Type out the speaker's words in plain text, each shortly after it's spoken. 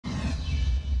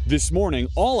This morning,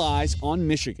 all eyes on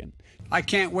Michigan. I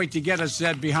can't wait to get us,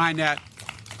 Zed, behind that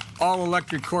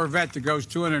all-electric Corvette that goes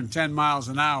 210 miles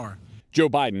an hour. Joe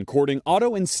Biden courting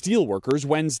auto and steel workers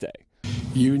Wednesday.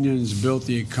 Unions built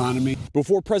the economy.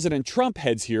 Before President Trump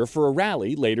heads here for a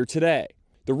rally later today.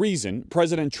 The reason,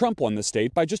 President Trump won the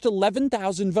state by just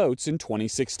 11,000 votes in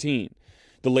 2016.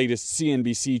 The latest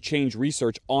CNBC Change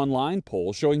Research online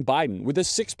poll showing Biden with a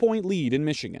 6-point lead in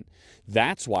Michigan.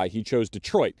 That's why he chose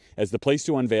Detroit as the place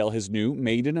to unveil his new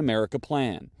Made in America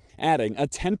plan, adding a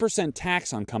 10%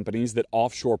 tax on companies that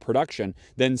offshore production,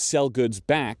 then sell goods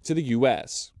back to the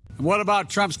U.S. And what about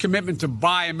Trump's commitment to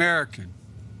buy American?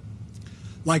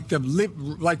 Like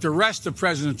the rest of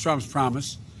President Trump's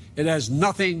promise, it has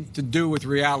nothing to do with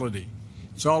reality.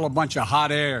 It's all a bunch of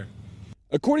hot air.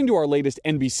 According to our latest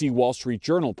NBC Wall Street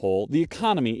Journal poll, the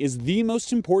economy is the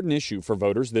most important issue for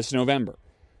voters this November.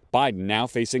 Biden now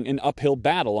facing an uphill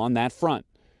battle on that front.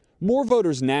 More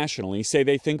voters nationally say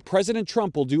they think President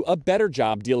Trump will do a better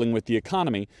job dealing with the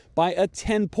economy by a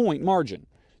 10-point margin.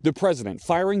 The president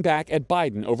firing back at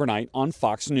Biden overnight on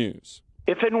Fox News.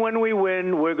 If and when we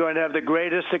win, we're going to have the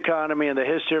greatest economy in the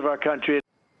history of our country.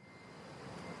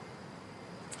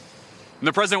 And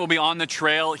the president will be on the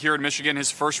trail here in Michigan, his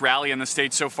first rally in the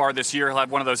state so far this year. He'll have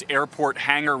one of those airport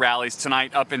hangar rallies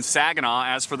tonight up in Saginaw.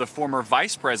 As for the former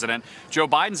vice president, Joe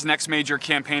Biden's next major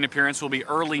campaign appearance will be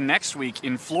early next week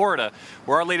in Florida,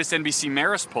 where our latest NBC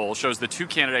Marist poll shows the two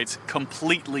candidates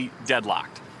completely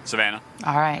deadlocked. Savannah?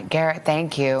 All right, Garrett,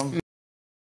 thank you.